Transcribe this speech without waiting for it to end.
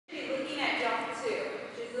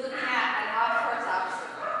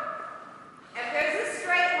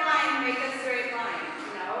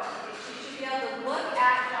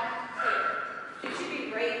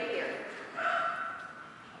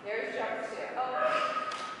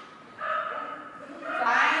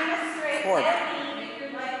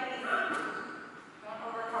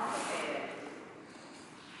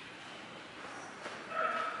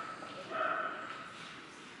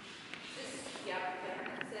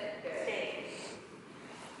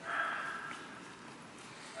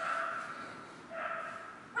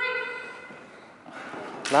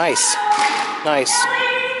Nice. Nice.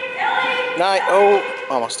 Nice. Oh,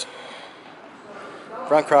 almost.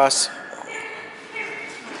 Front cross. Don't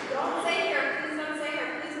say her. Please don't say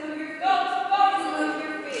her. Please move your feet. Please move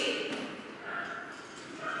your feet.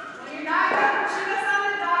 When you're not going to shoot us on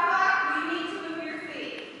the dog walk, we need to move your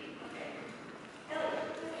feet. Okay.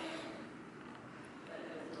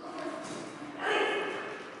 Ellie.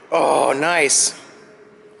 Oh, nice.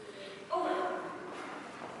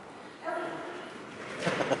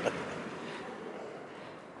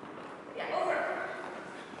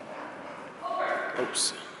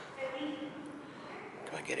 Oops.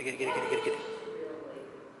 Come on, get it.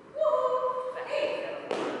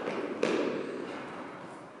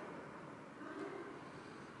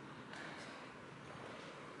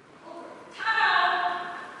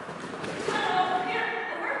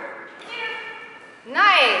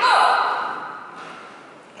 Nice.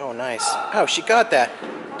 Oh, nice. Oh, she got that.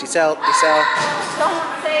 Decel.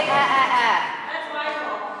 Don't say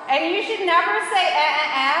And you should never say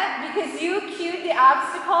because you cued the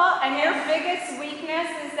obstacle, and your biggest weakness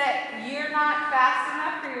is that you're not fast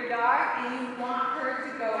enough for your dog, and you want her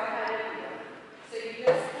to go ahead of you. So you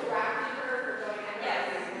just corrected her for going ahead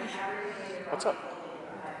of you. What's up?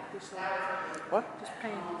 What? Just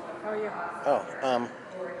pain. How are you? Oh,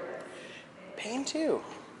 pain too.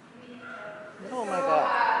 Oh my God.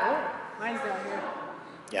 Oh, mine's down here.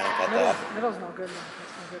 Yeah, I got that. Middle's no good. That's no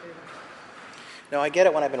good either. No, I get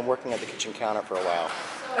it when I've been working at the kitchen counter for a while.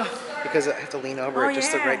 Because I have to lean over it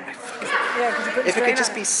just the right. If it could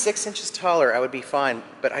just be 6 inches taller, I would be fine.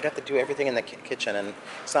 But I'd have to do everything in the kitchen, and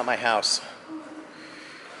it's not my house.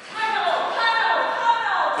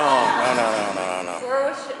 Oh, no. Where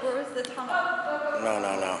was the tunnel? No.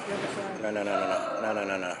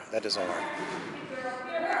 That doesn't work.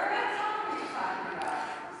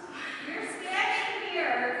 You're standing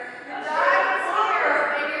here. The dog is here,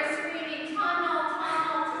 and you're screaming tunnel.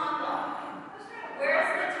 Where's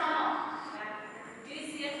the tunnel? Do you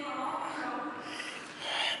see a tunnel?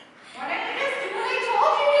 Why didn't you just do what I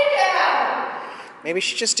told you to do? Maybe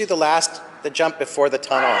she just do the jump before the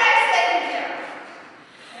tunnel. What did I say to do?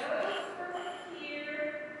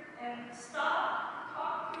 Here and stop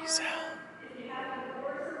talking. If you have any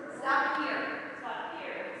words, stop here.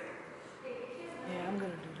 Yeah, I'm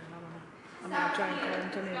going to do that. I don't know. I'm going to try and call him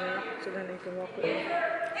to me there so then they can walk with me. Is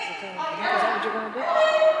that what you're going to do?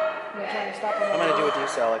 You're going to try and stop him? I'm going to do a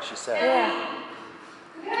decel like she said. Yeah.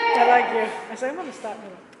 I like you. I said, I'm going to stop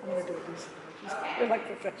him. I'm going to do a decel. You're like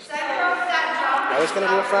professional. I was going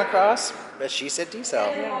to do a front cross, but she said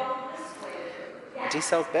decel. Yeah.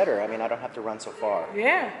 Decel's better. I mean, I don't have to run so far.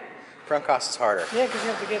 Yeah. Front cross is harder. Yeah, because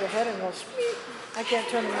you have to get ahead and go sweet. I can't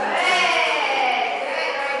turn them around.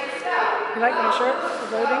 You like my shirt? The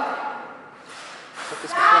voting? Look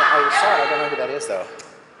this before. Oh, you saw it. I don't know who that is, though.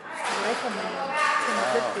 Rifleman. It's in the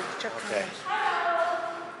 50s. Chuck Okay. Connors.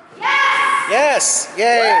 Yes!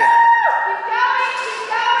 Yay!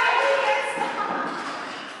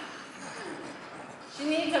 She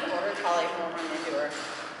needs a border collie who won't run into her.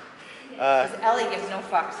 Because Ellie gives no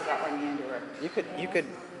fucks about running into her. You could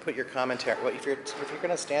put your commentary. Well, if you're going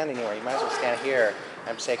to stand anywhere, you might as well stand here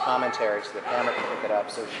and say commentary so the camera can pick it up.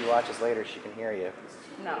 So if she watches later, she can hear you.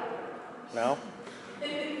 No. No?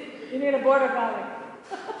 You need a border collie.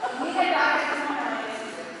 You need a dog.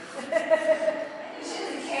 She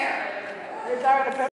doesn't care. You're tired of